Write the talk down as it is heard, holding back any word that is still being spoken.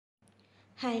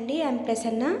Hi అండి, I'm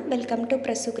Prasanna. Welcome to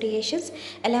Prasu creations.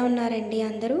 ఎలా ఉన్నారండి?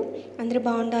 అందరూ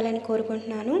బాగుండాలని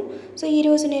కోరుకుంటున్నాను. సో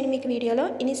ఈరోజు నేను మీకు వీడియోలో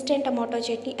ఇన్స్టెంట్ టమాటో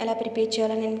చట్నీ ఎలా ప్రిపేర్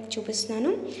చేయాలని నేను మీకు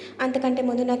చూపిస్తున్నాను. అంతకంటే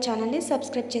ముందు నా ఛానల్ని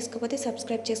సబ్స్క్రైబ్ చేసుకోకపోతే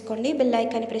సబ్స్క్రైబ్ చేసుకోండి. బెల్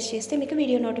ఐకాన్ని ప్రెస్ చేస్తే మీకు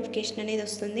వీడియో నోటిఫికేషన్ అనేది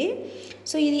వస్తుంది.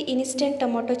 సో ఇది ఇన్స్టెంట్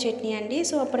టమాటో చట్నీ అండి.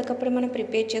 సో అప్పటికప్పుడు మనం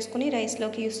ప్రిపేర్ చేసుకుని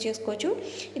రైస్లోకి యూస్ చేసుకోవచ్చు.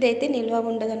 ఇదైతే నిల్వ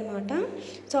ఉండదన్నమాట.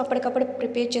 సో అప్పటికప్పుడు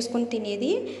ప్రిపేర్ చేసుకొని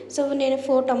తినేది. సో నేను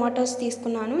 4 టమాటోస్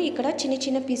తీసుకున్నాను. ఇక్కడ చిన్న చిన్న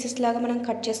పీసెస్ లాగా మనం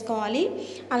కట్ చేసుకోవాలి.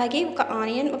 అలాగే ఒక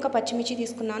ఆనియన్, ఒక పచ్చిమిర్చి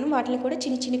తీసుకున్నాను. వాటిని కూడా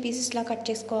చిన్న చిన్న పీసెస్ లాగా కట్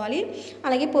చేసుకోవాలి.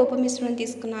 అలాగే పోపు మిశ్రమం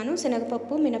తీసుకున్నాను.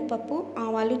 శనగపప్పు, మినప్పప్పు,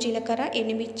 ఆవాలు, జీలకర్ర,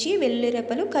 ఎండుమిర్చి, వెల్లుల్లి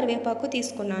రెబ్బలు, కరివేపాకు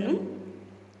తీసుకున్నాను.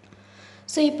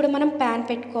 సో ఇప్పుడు మనం ప్యాన్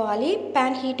పెట్టుకోవాలి.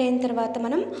 ప్యాన్ హీట్ అయిన తర్వాత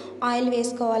మనం ఆయిల్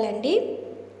వేసుకోవాలండి.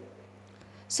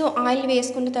 సో ఆయిల్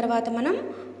వేసుకున్న తర్వాత మనం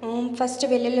ఫస్ట్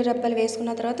వెల్లుల్లి రెబ్బలు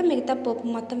వేసుకున్న తర్వాత మిగతా పోపు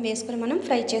మొత్తం వేసుకొని మనం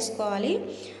ఫ్రై చేసుకోవాలి.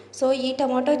 సో ఈ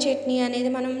టమాటో చట్నీ అనేది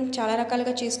మనం చాలా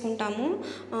రకాలుగా చేసుకుంటాము.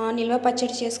 నిల్వ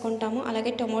పచ్చడి చేసుకుంటాము,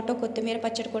 అలాగే టమాటో కొత్తిమీర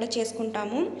పచ్చడి కూడా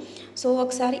చేసుకుంటాము. సో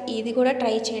ఒకసారి ఇది కూడా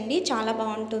ట్రై చేయండి, చాలా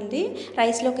బాగుంటుంది.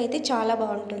 రైస్లోకి అయితే చాలా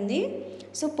బాగుంటుంది.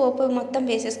 సో పోపు మొత్తం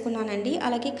వేసేసుకున్నానండి.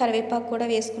 అలాగే కరివేపాకు కూడా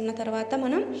వేసుకున్న తర్వాత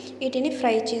మనం వీటిని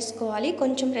ఫ్రై చేసుకోవాలి.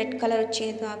 కొంచెం రెడ్ కలర్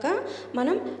వచ్చేదాకా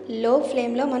మనం లో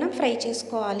ఫ్లేమ్లో మనం ఫ్రై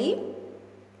చేసుకోవాలి.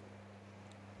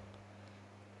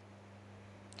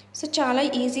 సో చాలా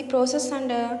ఈజీ ప్రాసెస్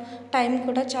అండ్ టైం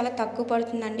కూడా చాలా తక్కువ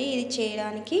పడుతుందండి ఇది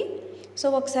చేయడానికి. సో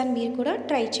ఒకసారి మీరు కూడా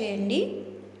ట్రై చేయండి.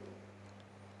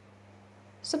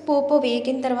 సో పోపు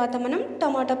వేగిన తర్వాత మనం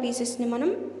టమాటా పీసెస్ని మనం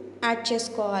యాడ్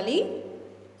చేసుకోవాలి.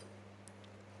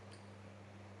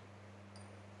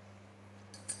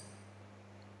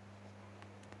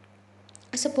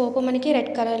 సో పోపు మనకి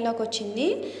రెడ్ కలర్లోకి వచ్చింది.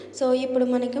 సో ఇప్పుడు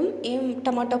మనకి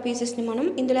టమాటో పీసెస్ని మనం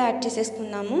ఇందులో యాడ్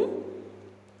చేసేసుకుందాము.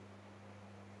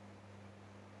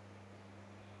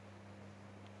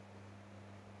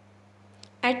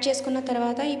 యాడ్ చేసుకున్న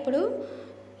తర్వాత ఇప్పుడు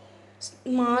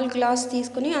స్మాల్ గ్లాస్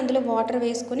తీసుకుని అందులో వాటర్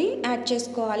వేసుకుని యాడ్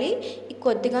చేసుకోవాలి.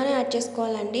 కొద్దిగానే యాడ్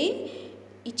చేసుకోవాలండి.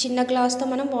 ఈ చిన్న గ్లాస్తో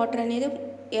మనం వాటర్ అనేది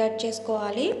యాడ్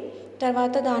చేసుకోవాలి.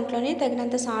 తర్వాత దాంట్లోనే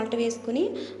తగినంత సాల్ట్ వేసుకుని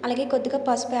అలాగే కొద్దిగా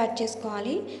పసుపు యాడ్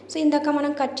చేసుకోవాలి. సో ఇందాక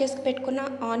మనం కట్ చేసి పెట్టుకున్న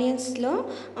ఆనియన్స్లో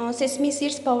సెసమీ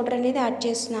సీడ్స్ పౌడర్ అనేది యాడ్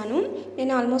చేస్తున్నాను.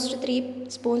 నేను ఆల్మోస్ట్ 3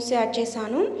 స్పూన్స్ యాడ్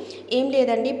చేశాను. ఏం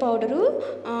లేదండి పౌడరు,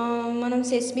 మనం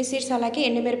సెసమీ సీడ్స్ అలాగే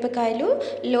ఎండుమిరపకాయలు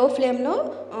లో ఫ్లేమ్లో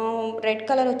రెడ్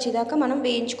కలర్ వచ్చేదాకా మనం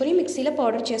వేయించుకొని మిక్సీలో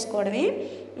పౌడర్ చేసుకోవడమే.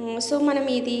 సో మనం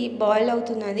ఇది బాయిల్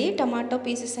అవుతున్నది. టమాటో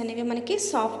పీసెస్ అనేవి మనకి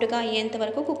సాఫ్ట్గా అయ్యేంత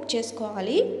వరకు కుక్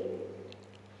చేసుకోవాలి.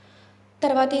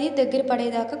 తర్వాత ఇది దగ్గర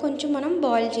పడేదాకా కొంచెం మనం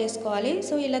బాయిల్ చేసుకోవాలి.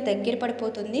 సో ఇలా దగ్గర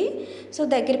పడిపోతుంది. సో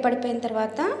దగ్గర పడిపోయిన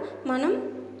తర్వాత మనం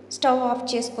స్టవ్ ఆఫ్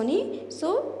చేసుకొని సో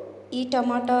ఈ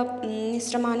టమాటా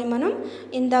మిశ్రమాన్ని మనం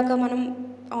ఇందాక మనం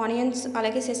ఆనియన్స్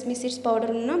అలాగే సెసమీ సీడ్స్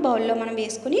పౌడర్ ఉన్న బౌల్లో మనం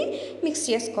వేసుకుని మిక్స్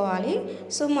చేసుకోవాలి.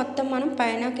 సో మొత్తం మనం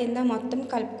పైన కింద మొత్తం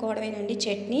కలుపుకోవడమేనండి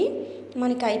చట్నీ.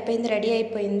 మనకి అయిపోయింది, రెడీ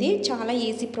అయిపోయింది. చాలా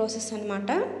ఈజీ ప్రాసెస్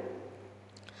అన్నమాట.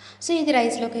 సో ఇది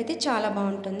రైస్లోకి అయితే చాలా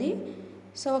బాగుంటుంది.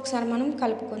 సో ఒకసారి మనం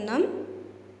కలుపుకుందాం.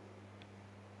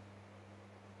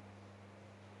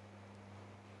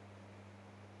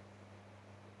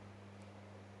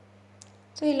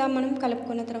 సో ఇలా మనం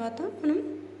కలుపుకున్న తర్వాత మనం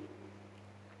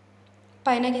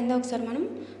పైన కింద ఒకసారి మనం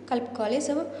కలుపుకోవాలి.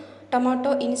 So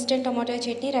instant tomato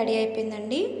chutney ready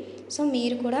అయిపోయిందండి. సో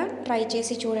మీరు కూడా ట్రై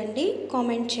చేసి చూడండి,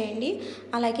 కామెంట్ చేయండి.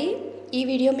 అలాగే ఈ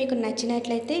వీడియో మీకు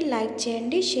నచ్చినట్లయితే లైక్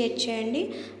చేయండి, షేర్ చేయండి,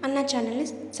 నా ఛానల్ని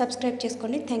సబ్స్క్రైబ్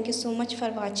చేసుకోండి. Thank you so much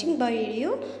for watching my video.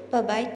 Bye.